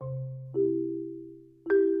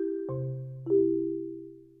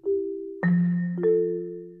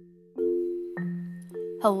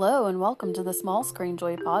Hello and welcome to the Small Screen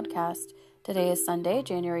Joy podcast. Today is Sunday,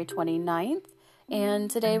 January 29th,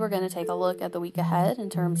 and today we're going to take a look at the week ahead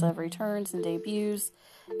in terms of returns and debuts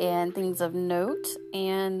and things of note,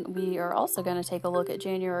 and we are also going to take a look at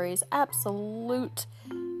January's absolute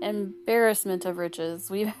embarrassment of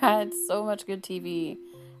riches. We've had so much good TV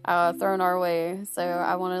thrown our way, so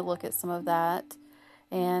I want to look at some of that,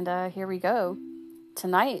 and here we go.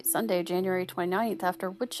 Tonight, Sunday, January 29th, after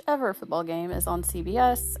whichever football game is on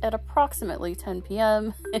CBS at approximately 10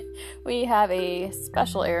 p.m., we have a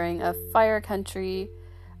special airing of Fire Country,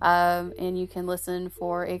 and you can listen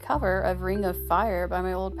for a cover of Ring of Fire by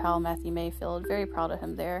my old pal Matthew Mayfield. Very proud of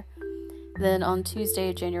him there. Then on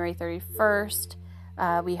Tuesday, January 31st,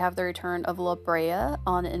 we have the return of La Brea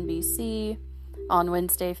on NBC. On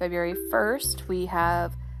Wednesday, February 1st, we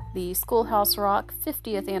have the Schoolhouse Rock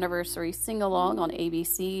 50th Anniversary Sing-Along on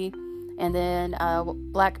ABC, and then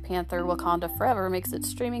Black Panther Wakanda Forever makes its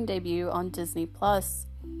streaming debut on Disney+.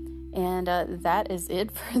 And that is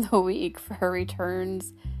it for the week for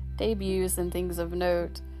returns, debuts, and things of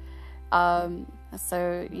note.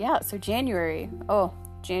 So January.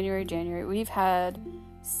 January. We've had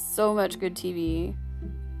so much good TV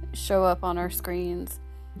show up on our screens.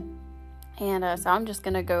 And so I'm just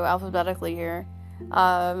going to go alphabetically here.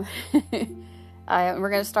 We're going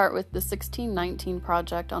to start with the 1619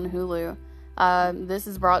 Project on Hulu. This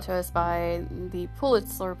is brought to us by the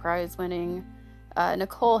Pulitzer Prize winning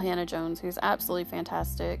Nicole Hannah-Jones, who's absolutely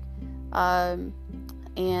fantastic. And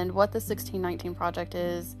what the 1619 Project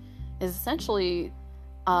is essentially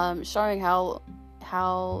showing how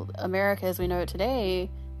America as we know it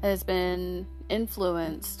today has been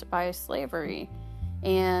influenced by slavery.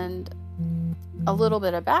 And a little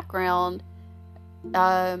bit of background.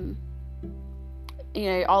 All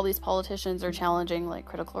these politicians are challenging like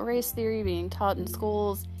critical race theory being taught in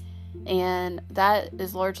schools, and that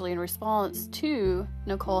is largely in response to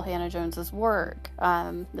Nicole Hannah-Jones's work.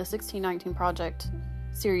 The 1619 Project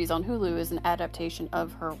series on Hulu is an adaptation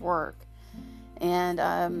of her work, and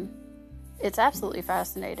it's absolutely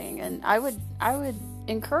fascinating. And I would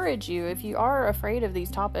encourage you, if you are afraid of these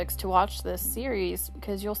topics, to watch this series,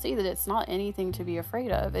 because you'll see that it's not anything to be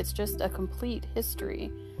afraid of. It's just a complete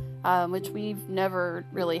history, which we've never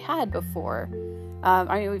really had before.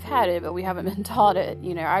 We've had it, but we haven't been taught it.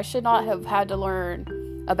 I should not have had to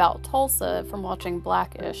learn about Tulsa from watching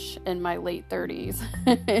Blackish in my late 30s.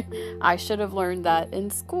 I should have learned that in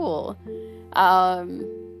school.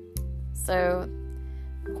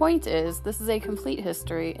 Point is, this is a complete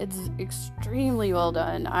history. It's extremely well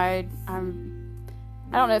done. I don't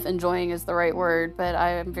know if enjoying is the right word, but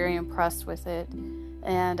I am very impressed with it,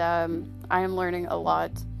 and I am learning a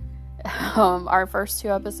lot. Our first two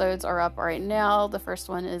episodes are up right now. The first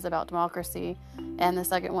one is about democracy, and the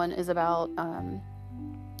second one is about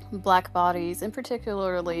Black bodies, and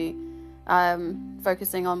particularly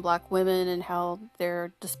focusing on Black women and how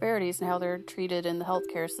their disparities and how they're treated in the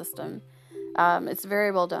healthcare system. It's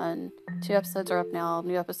very well done. 2 episodes are up now.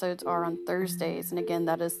 New episodes are on Thursdays. And again,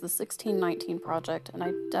 that is the 1619 Project, and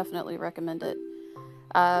I definitely recommend it.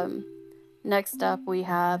 Next up, we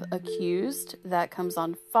have Accused. That comes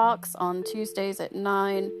on Fox on Tuesdays at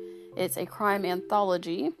 9. It's a crime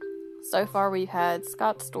anthology. So far, we've had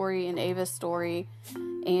Scott's story and Ava's story.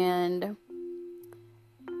 And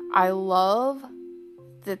I love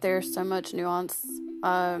that there's so much nuance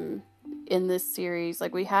in this series.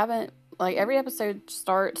 Every episode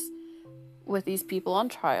starts with these people on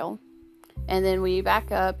trial, and then we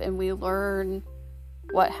back up and we learn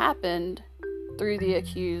what happened through the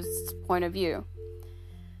accused's point of view.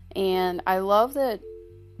 And I love that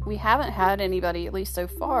we haven't had anybody, at least so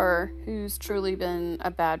far, who's truly been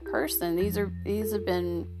a bad person. These have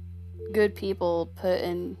been good people put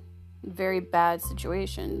in very bad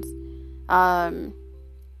situations. So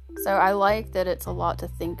I like that it's a lot to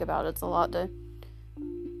think about. It's a lot to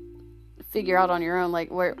figure out on your own,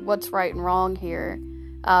 what's right and wrong here.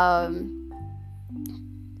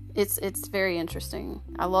 It's very interesting.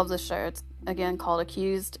 I love this show. It's again called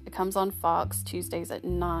Accused. It comes on Fox Tuesdays at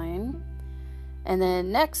 9. And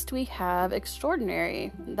then next we have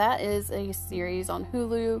Extraordinary. That is a series on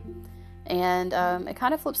Hulu, and it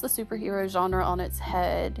kind of flips the superhero genre on its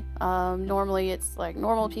head. Normally it's like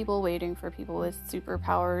normal people waiting for people with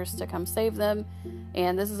superpowers to come save them,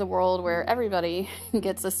 and this is a world where everybody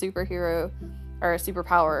gets a superhero or a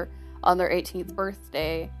superpower on their 18th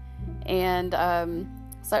birthday, and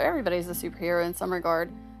so everybody's a superhero in some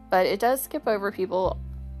regard, but it does skip over people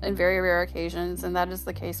in very rare occasions, and that is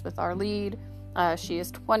the case with our lead. She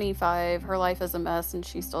is 25, her life is a mess, and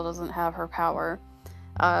she still doesn't have her power.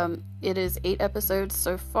 It is 8 episodes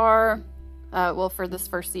so far. for this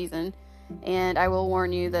first season. And I will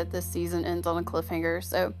warn you that this season ends on a cliffhanger,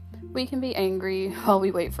 so we can be angry while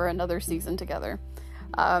we wait for another season together.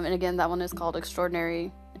 And again, that one is called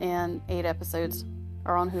Extraordinary, and 8 episodes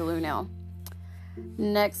are on Hulu now.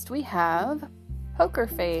 Next, we have Poker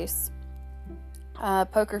Face.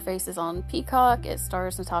 Poker Face is on Peacock. It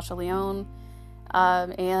stars Natasha Lyonne,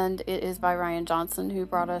 and it is by Rian Johnson, who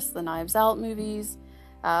brought us the Knives Out movies.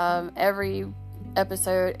 Every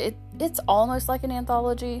episode, it's almost like an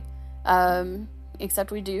anthology,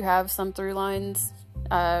 except we do have some through lines.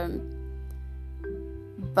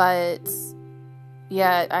 But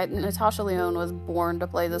yeah, Natasha Lyonne was born to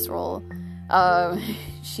play this role.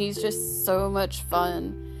 She's just so much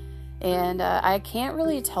fun. And I can't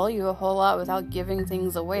really tell you a whole lot without giving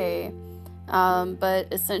things away. But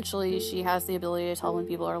essentially, she has the ability to tell when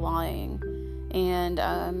people are lying. And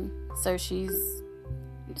so she's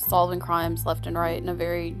solving crimes left and right in a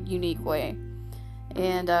very unique way.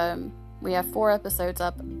 And we have 4 episodes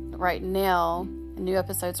up right now. New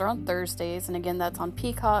episodes are on Thursdays. And again, that's on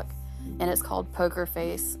Peacock. And it's called Poker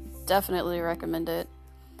Face. Definitely recommend it.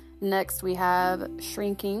 Next, we have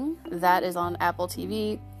Shrinking. That is on Apple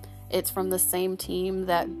TV. It's from the same team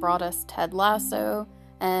that brought us Ted Lasso,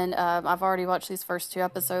 and I've already watched these first 2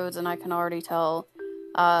 episodes, and I can already tell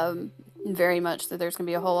very much that there's going to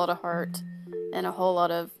be a whole lot of heart and a whole lot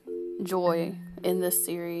of joy in this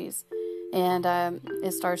series. And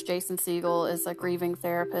it stars Jason Segel as a grieving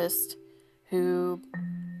therapist who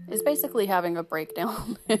is basically having a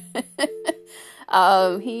breakdown.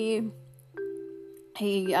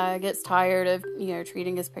 He gets tired of,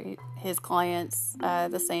 treating his clients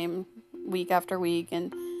the same week after week,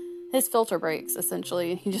 and his filter breaks,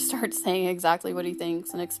 essentially. He just starts saying exactly what he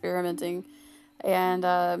thinks and experimenting. And,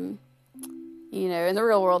 in the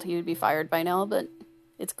real world, he would be fired by now, but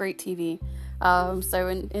it's great TV. So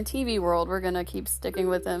in TV world, we're going to keep sticking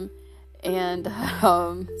with him. And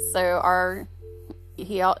so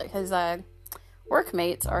his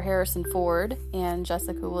workmates are Harrison Ford and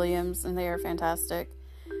Jessica Williams, and they are fantastic.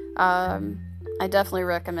 I definitely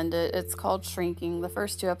recommend it. It's called Shrinking. The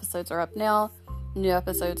first 2 episodes are up now. New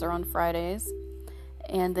episodes are on Fridays.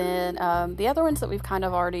 And then the other ones that we've kind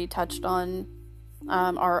of already touched on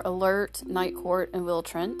are Alert, Night Court, and Will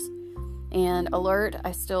Trent. And Alert,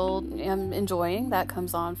 I still am enjoying. That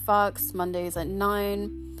comes on Fox Mondays at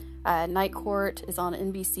 9. Night Court is on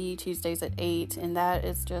NBC Tuesdays at 8. And that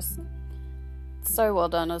is just so well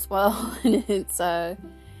done as well. And it's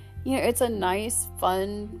it's a nice,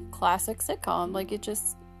 fun, classic sitcom.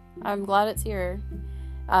 I'm glad it's here.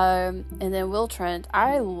 And then Will Trent.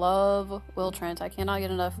 I love Will Trent. I cannot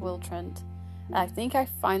get enough Will Trent. I think I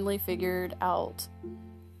finally figured out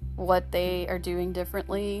what they are doing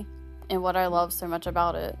differently and what I love so much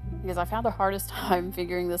about it, because I've had the hardest time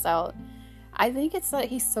figuring this out. I think it's that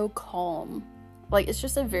he's so calm. It's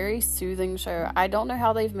just a very soothing show. I don't know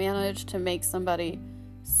how they've managed to make somebody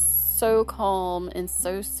so calm and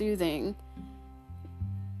so soothing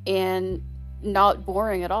and not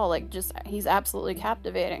boring at all. He's absolutely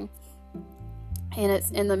captivating. And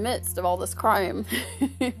it's in the midst of all this crime.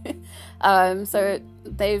 So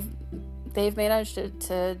they've managed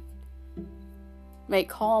to make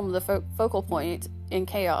calm the focal point in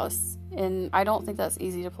chaos. And I don't think that's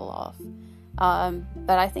easy to pull off.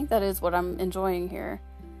 But I think that is what I'm enjoying here.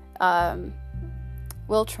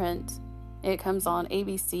 Will Trent. It comes on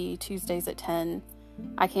ABC Tuesdays at 10.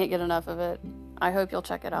 I can't get enough of it. I hope you'll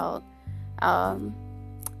check it out.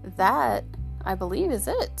 That, I believe, is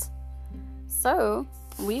it. So,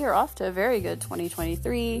 we are off to a very good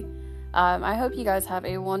 2023. I hope you guys have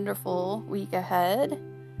a wonderful week ahead.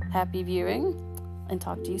 Happy viewing, and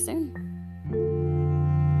talk to you soon.